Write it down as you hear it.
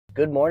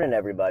Good morning,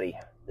 everybody.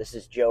 This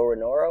is Joe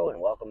Renoro, and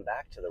welcome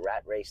back to the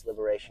Rat Race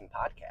Liberation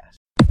Podcast.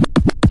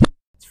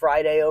 It's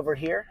Friday over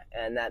here,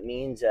 and that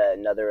means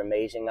another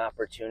amazing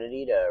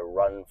opportunity to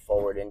run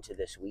forward into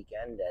this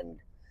weekend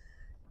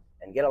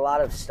and get a lot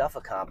of stuff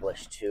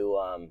accomplished to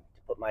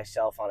put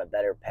myself on a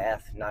better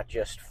path, not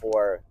just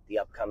for the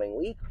upcoming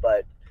week,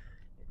 but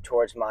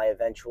towards my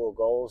eventual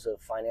goals of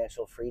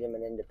financial freedom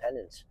and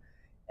independence.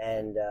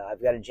 And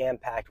I've got a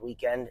jam-packed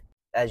weekend,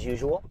 as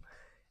usual.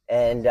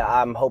 And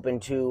I'm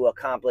hoping to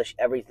accomplish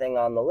everything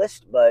on the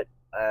list, but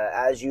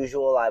as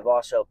usual, I've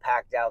also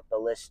packed out the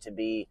list to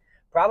be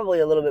probably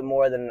a little bit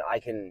more than I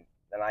can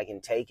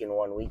take in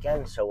one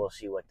weekend. So we'll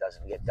see what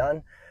doesn't get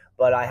done.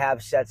 But I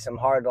have set some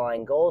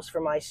hardline goals for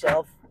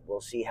myself.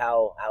 We'll see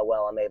how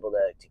well I'm able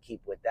to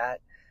keep with that.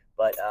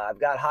 But I've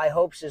got high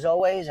hopes as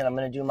always, and I'm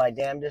going to do my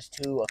damnedest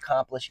to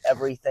accomplish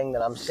everything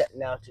that I'm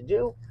setting out to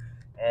do.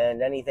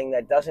 And anything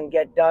that doesn't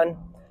get done,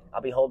 I'll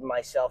be holding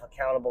myself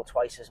accountable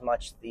twice as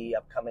much the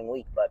upcoming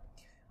week. But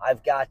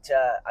I've got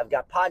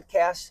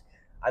podcasts.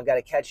 I've got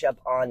to catch up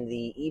on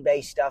the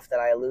eBay stuff that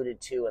I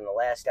alluded to in the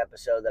last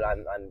episode that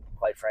I'm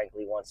quite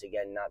frankly, once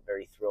again, not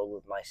very thrilled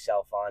with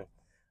myself on.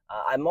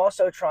 I'm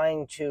also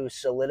trying to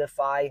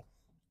solidify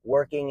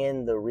working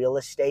in the real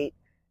estate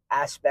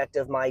aspect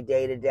of my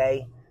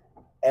day-to-day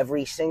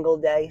every single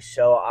day.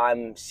 So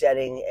I'm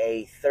setting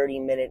a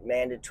 30-minute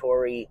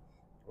mandatory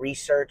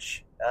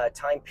research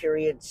time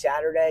period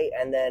Saturday,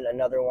 and then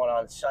another one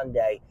on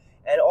Sunday.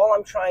 And all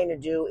I'm trying to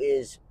do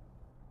is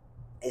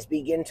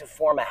begin to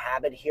form a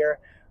habit here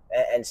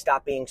and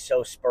stop being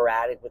so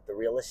sporadic with the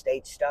real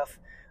estate stuff.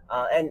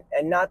 And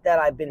not that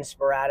I've been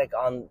sporadic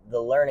on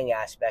the learning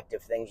aspect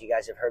of things. You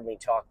guys have heard me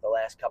talk the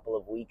last couple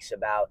of weeks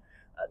about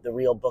The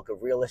Real Book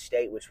of Real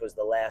Estate, which was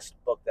the last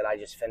book that I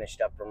just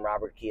finished up from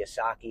Robert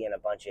Kiyosaki and a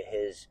bunch of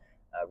his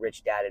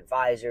Rich Dad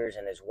advisors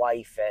and his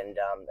wife and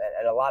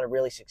a lot of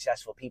really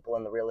successful people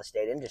in the real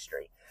estate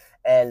industry.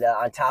 And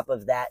on top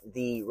of that,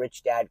 the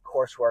Rich Dad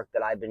coursework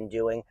that I've been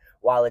doing,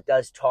 while it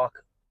does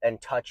talk and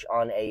touch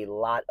on a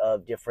lot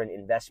of different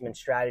investment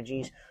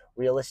strategies,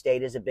 real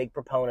estate is a big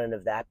proponent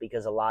of that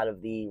because a lot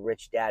of the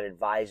Rich Dad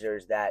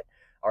advisors that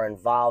are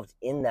involved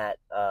in that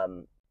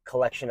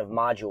collection of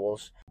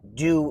modules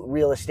do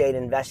real estate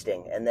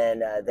investing. And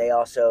then they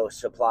also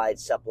supplied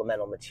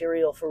supplemental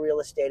material for real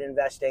estate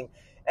investing.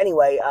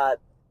 Anyway,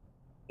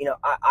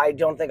 I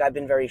don't think I've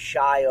been very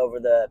shy over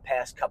the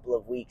past couple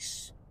of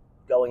weeks,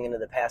 going into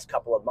the past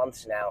couple of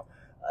months now,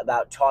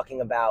 about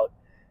talking about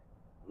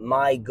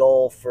my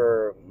goal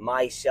for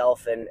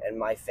myself and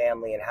my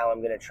family and how I'm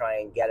going to try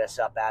and get us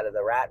up out of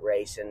the rat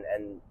race.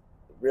 And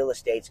real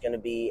estate's going to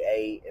be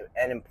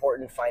an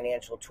important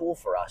financial tool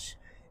for us.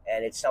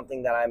 And it's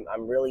something that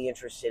I'm really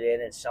interested in.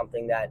 It's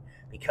something that,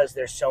 because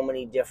there's so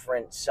many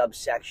different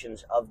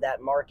subsections of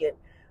that market,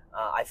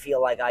 I feel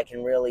like I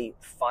can really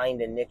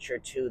find a niche or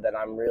two that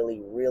I'm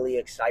really, really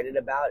excited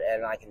about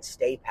and I can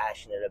stay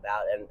passionate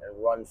about and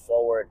run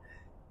forward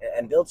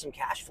and build some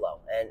cash flow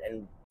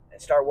and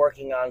start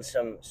working on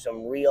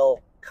some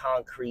real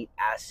concrete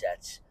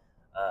assets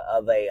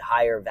of a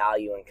higher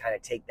value and kind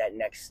of take that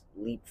next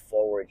leap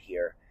forward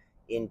here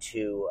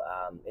into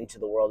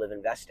the world of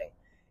investing.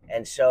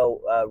 And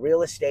so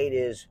real estate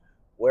is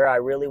where I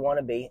really want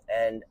to be,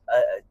 and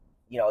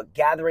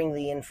gathering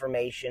the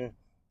information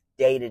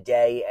day to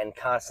day and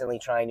constantly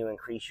trying to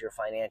increase your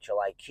financial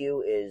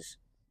IQ is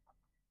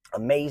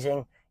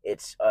amazing.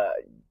 It's,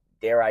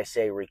 dare I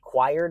say,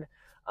 required.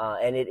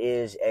 And it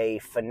is a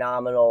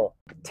phenomenal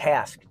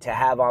task to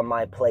have on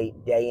my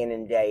plate day in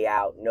and day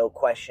out, no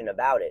question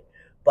about it.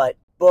 But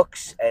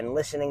books and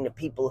listening to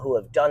people who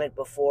have done it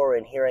before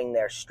and hearing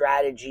their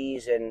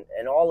strategies and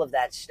all of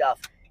that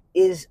stuff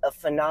is a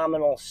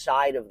phenomenal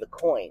side of the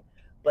coin.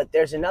 But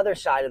there's another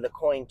side of the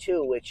coin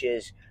too, which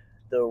is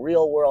the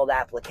real world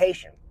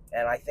application.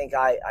 And I think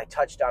I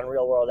touched on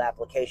real world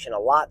application a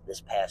lot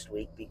this past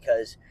week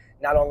because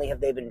not only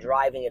have they been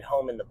driving it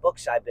home in the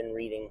books I've been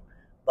reading,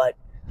 but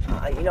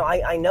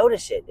I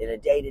notice it in a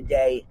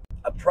day-to-day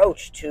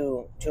approach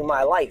to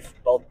my life,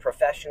 both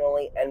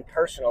professionally and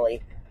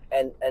personally,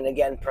 and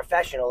again,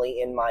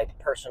 professionally in my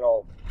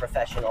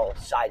professional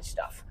side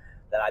stuff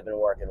that I've been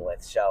working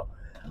with. So,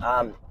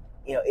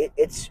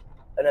 it's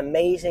an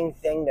amazing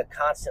thing to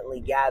constantly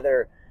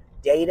gather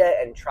data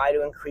and try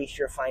to increase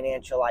your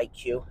financial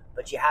IQ,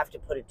 but you have to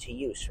put it to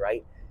use,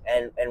 right?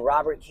 And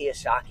Robert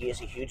Kiyosaki is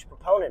a huge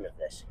proponent of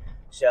this.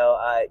 So,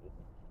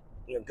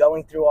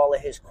 going through all of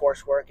his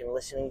coursework and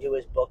listening to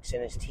his books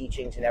and his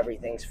teachings and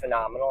everything's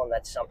phenomenal, and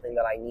that's something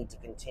that I need to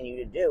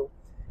continue to do,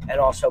 and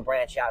also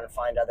branch out and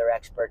find other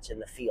experts in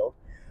the field.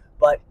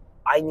 But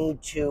I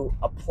need to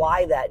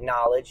apply that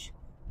knowledge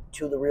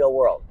to the real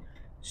world.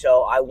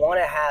 So I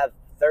want to have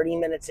 30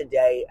 minutes a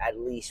day at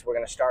least. We're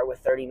going to start with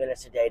 30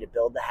 minutes a day to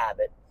build the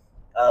habit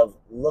of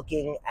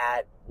looking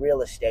at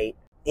real estate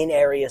in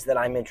areas that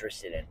I'm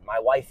interested in. My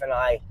wife and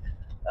I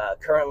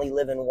currently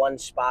live in one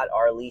spot.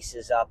 Our lease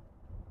is up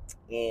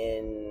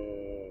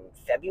in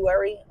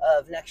February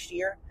of next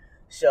year.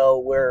 So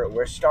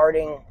we're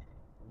starting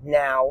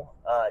now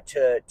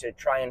to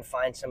try and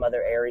find some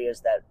other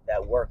areas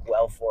that work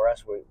well for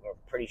us. We're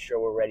pretty sure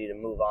we're ready to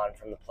move on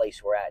from the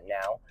place we're at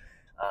now.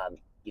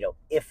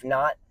 If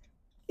not,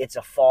 it's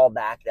a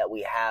fallback that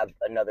we have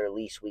another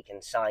lease we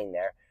can sign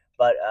there.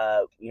 But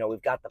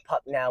we've got the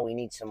pup now. We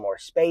need some more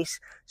space,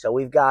 so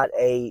we've got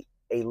a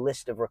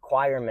list of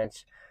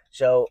requirements.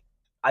 So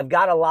I've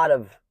got a lot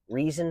of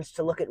reasons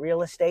to look at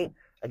real estate.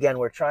 Again,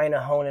 we're trying to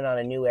hone in on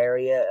a new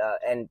area,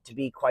 and to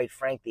be quite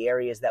frank, the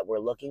areas that we're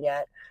looking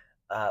at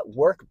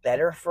work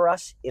better for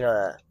us in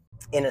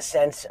a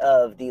sense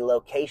of the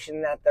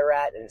location that they're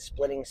at, and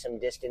splitting some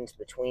distance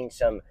between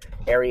some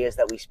areas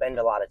that we spend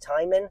a lot of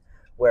time in,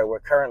 where we're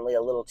currently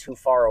a little too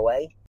far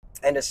away.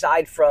 And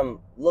aside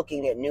from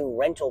looking at new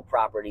rental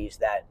properties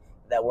that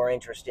we're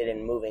interested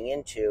in moving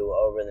into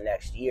over the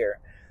next year,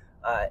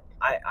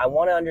 I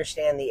want to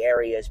understand the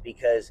areas,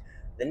 because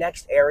the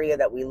next area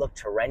that we look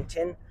to rent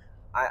in,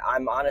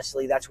 I'm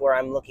honestly, that's where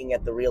I'm looking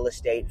at the real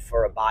estate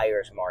for a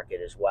buyer's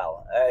market as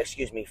well.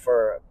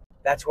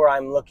 That's where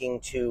I'm looking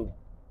to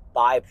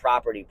buy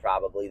property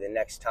probably the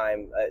next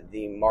time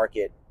the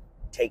market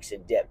takes a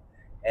dip.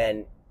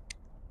 And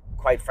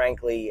quite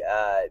frankly,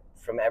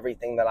 from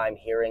everything that I'm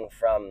hearing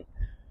from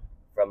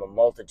a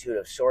multitude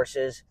of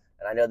sources,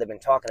 and I know they've been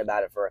talking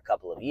about it for a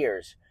couple of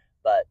years,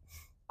 but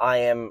I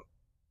am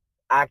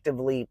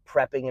actively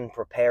prepping and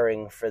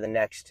preparing for the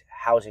next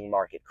housing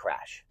market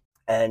crash.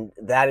 And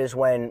that is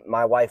when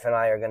my wife and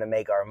I are going to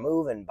make our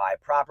move and buy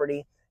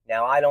property.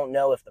 Now, I don't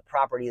know if the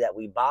property that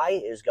we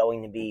buy is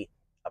going to be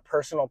a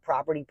personal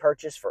property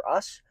purchase for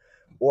us,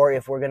 or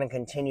if we're going to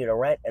continue to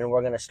rent and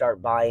we're going to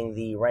start buying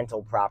the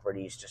rental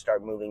properties to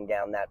start moving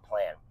down that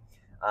plan.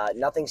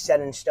 Nothing's set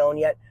in stone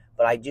yet,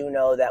 but I do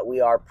know that we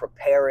are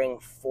preparing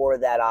for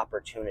that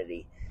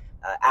opportunity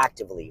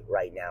actively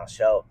right now.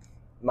 So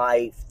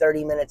my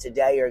 30 minutes a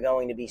day are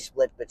going to be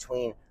split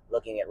between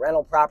looking at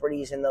rental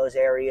properties in those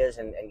areas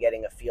and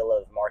getting a feel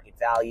of market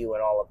value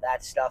and all of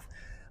that stuff.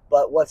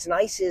 But what's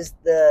nice is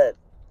the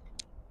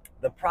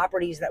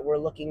properties that we're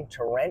looking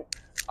to rent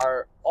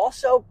are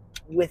also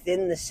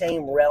within the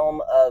same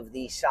realm of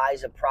the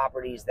size of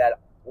properties that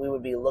we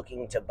would be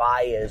looking to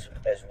buy as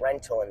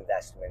rental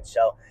investments.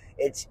 So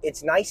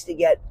it's nice to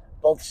get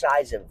both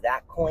sides of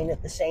that coin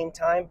at the same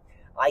time.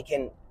 I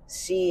can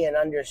see and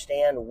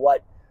understand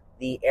what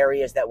the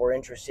areas that we're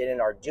interested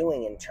in are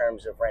doing in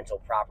terms of rental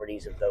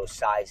properties of those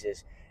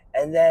sizes.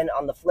 And then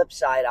on the flip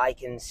side, I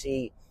can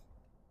see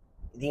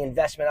the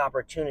investment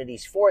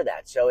opportunities for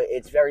that. So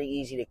it's very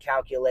easy to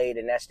calculate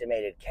an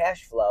estimated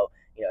cash flow,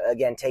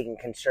 again, taking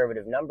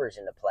conservative numbers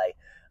into play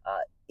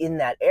in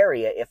that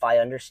area if I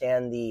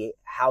understand the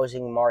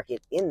housing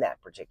market in that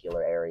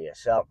particular area.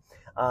 So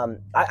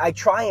I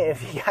try, and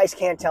if you guys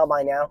can't tell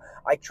by now,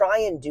 I try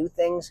and do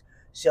things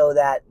so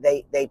that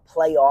they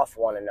play off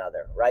one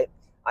another, right?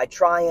 I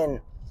try and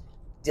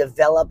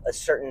develop a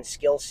certain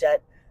skill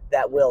set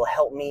that will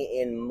help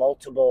me in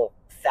multiple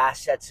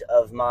facets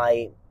of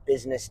my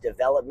business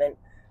development.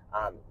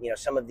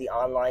 Some of the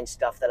online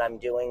stuff that I'm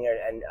doing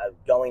and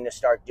going to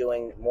start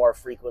doing more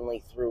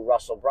frequently through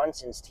Russell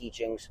Brunson's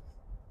teachings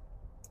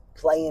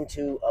play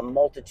into a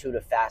multitude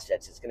of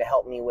facets. It's going to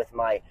help me with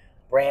my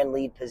brand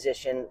lead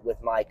position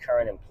with my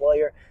current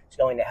employer. It's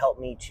going to help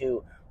me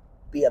to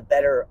be a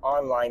better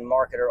online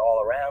marketer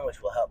all around,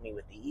 which will help me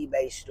with the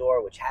eBay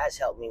store, which has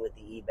helped me with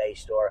the eBay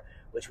store,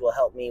 which will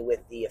help me with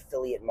the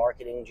affiliate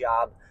marketing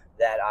job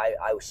that I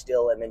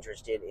still am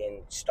interested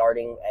in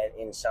starting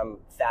in some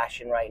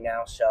fashion right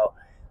now. So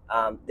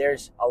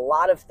there's a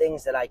lot of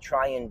things that I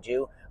try and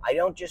do. I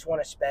don't just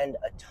want to spend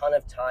a ton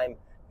of time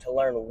to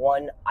learn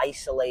one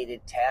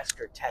isolated task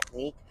or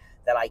technique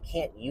that I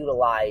can't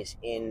utilize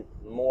in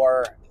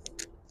more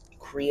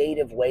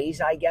creative ways,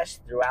 I guess,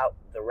 throughout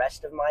the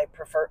rest of my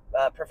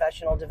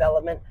professional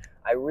development.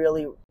 I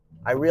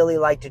really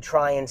like to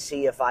try and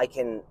see if I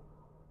can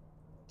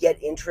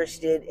get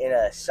interested in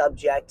a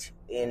subject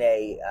in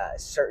a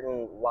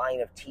certain line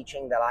of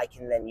teaching that I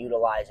can then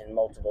utilize in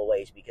multiple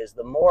ways, because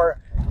the more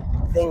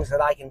things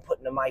that I can put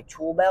into my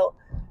tool belt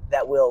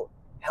that will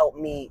help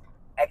me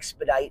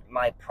expedite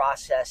my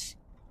process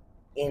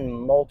in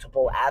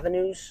multiple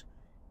avenues,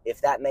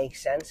 if that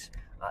makes sense,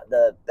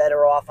 the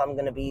better off I'm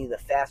going to be, the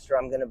faster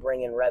I'm going to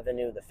bring in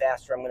revenue, the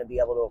faster I'm going to be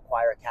able to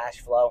acquire cash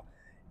flow,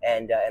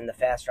 and the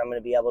faster I'm going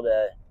to be able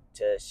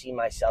to see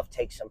myself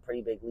take some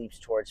pretty big leaps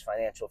towards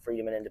financial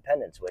freedom and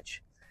independence,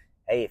 which,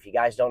 hey, if you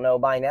guys don't know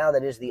by now,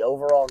 that is the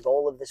overall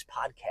goal of this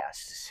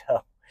podcast.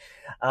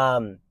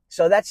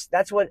 So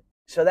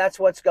that's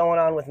what's going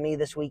on with me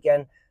this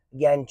weekend.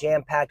 Again,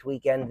 jam-packed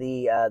weekend.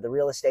 The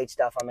real estate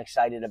stuff I'm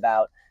excited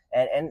about,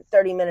 and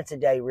 30 minutes a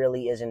day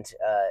really isn't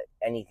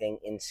anything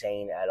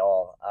insane at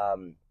all.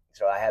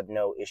 So I have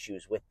no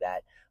issues with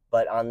that.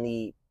 But on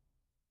the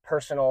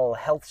personal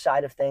health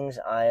side of things,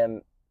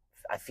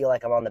 I feel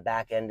like I'm on the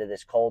back end of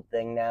this cold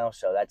thing now,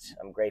 so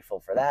I'm grateful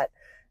for that.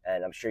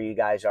 and I'm sure you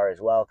guys are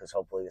as well, because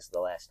hopefully this is the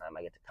last time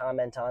I get to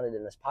comment on it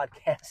in this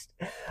podcast.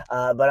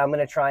 But I'm going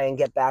to try and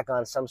get back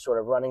on some sort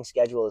of running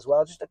schedule as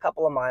well, just a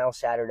couple of miles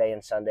Saturday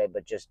and Sunday,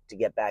 but just to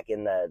get back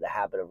in the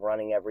habit of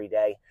running every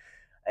day.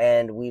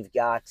 And we've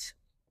got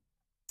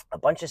a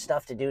bunch of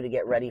stuff to do to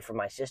get ready for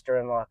my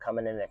sister-in-law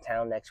coming into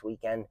town next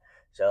weekend.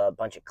 So a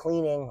bunch of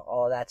cleaning,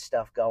 all of that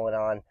stuff going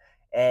on.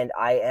 And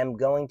I am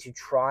going to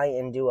try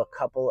and do a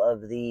couple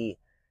of the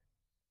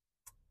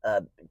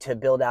to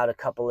build out a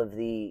couple of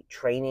the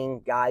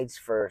training guides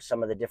for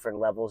some of the different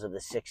levels of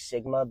the Six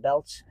Sigma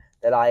belts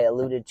that I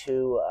alluded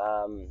to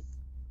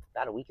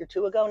about a week or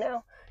two ago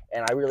now.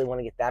 And I really want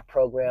to get that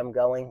program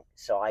going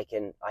so I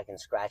can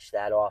scratch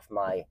that off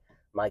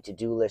my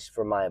to-do list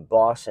for my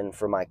boss and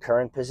for my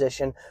current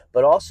position,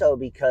 but also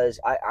because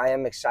I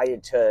am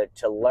excited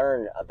to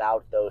learn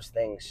about those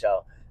things.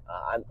 So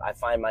I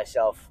find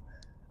myself,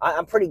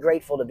 I'm pretty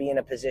grateful to be in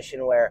a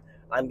position where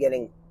I'm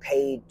getting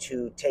paid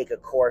to take a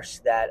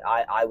course that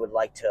I would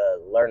like to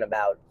learn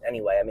about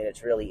anyway. I mean,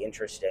 it's really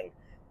interesting,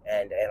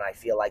 and I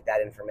feel like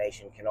that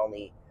information can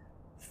only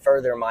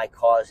further my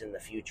cause in the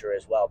future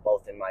as well,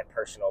 both in my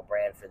personal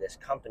brand for this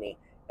company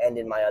and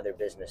in my other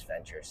business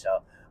ventures. So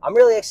I'm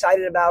really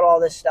excited about all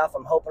this stuff.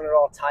 I'm hoping it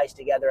all ties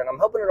together, and I'm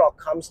hoping it all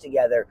comes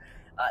together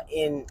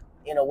in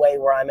a way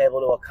where I'm able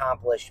to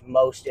accomplish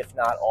most, if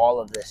not all,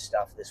 of this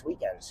stuff this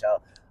weekend.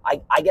 So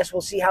I guess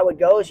we'll see how it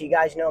goes. You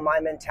guys know my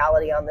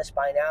mentality on this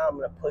by now. I'm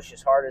going to push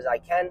as hard as I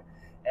can,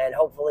 and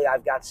hopefully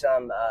I've got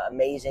some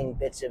amazing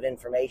bits of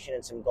information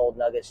and some gold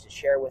nuggets to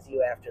share with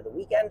you after the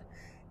weekend.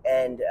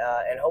 And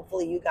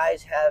hopefully you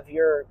guys have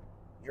your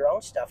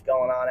own stuff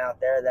going on out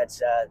there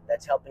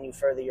that's helping you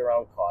further your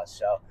own cause.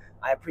 So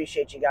I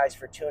appreciate you guys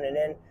for tuning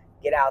in.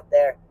 Get out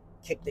there,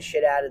 kick the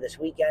shit out of this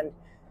weekend,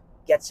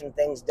 get some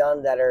things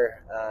done that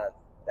are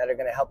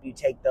going to help you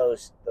take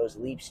those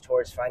leaps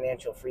towards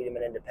financial freedom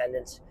and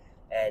independence,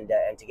 and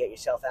to get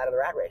yourself out of the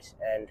rat race.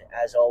 And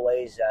as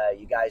always,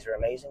 you guys are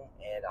amazing,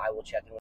 and I will check in with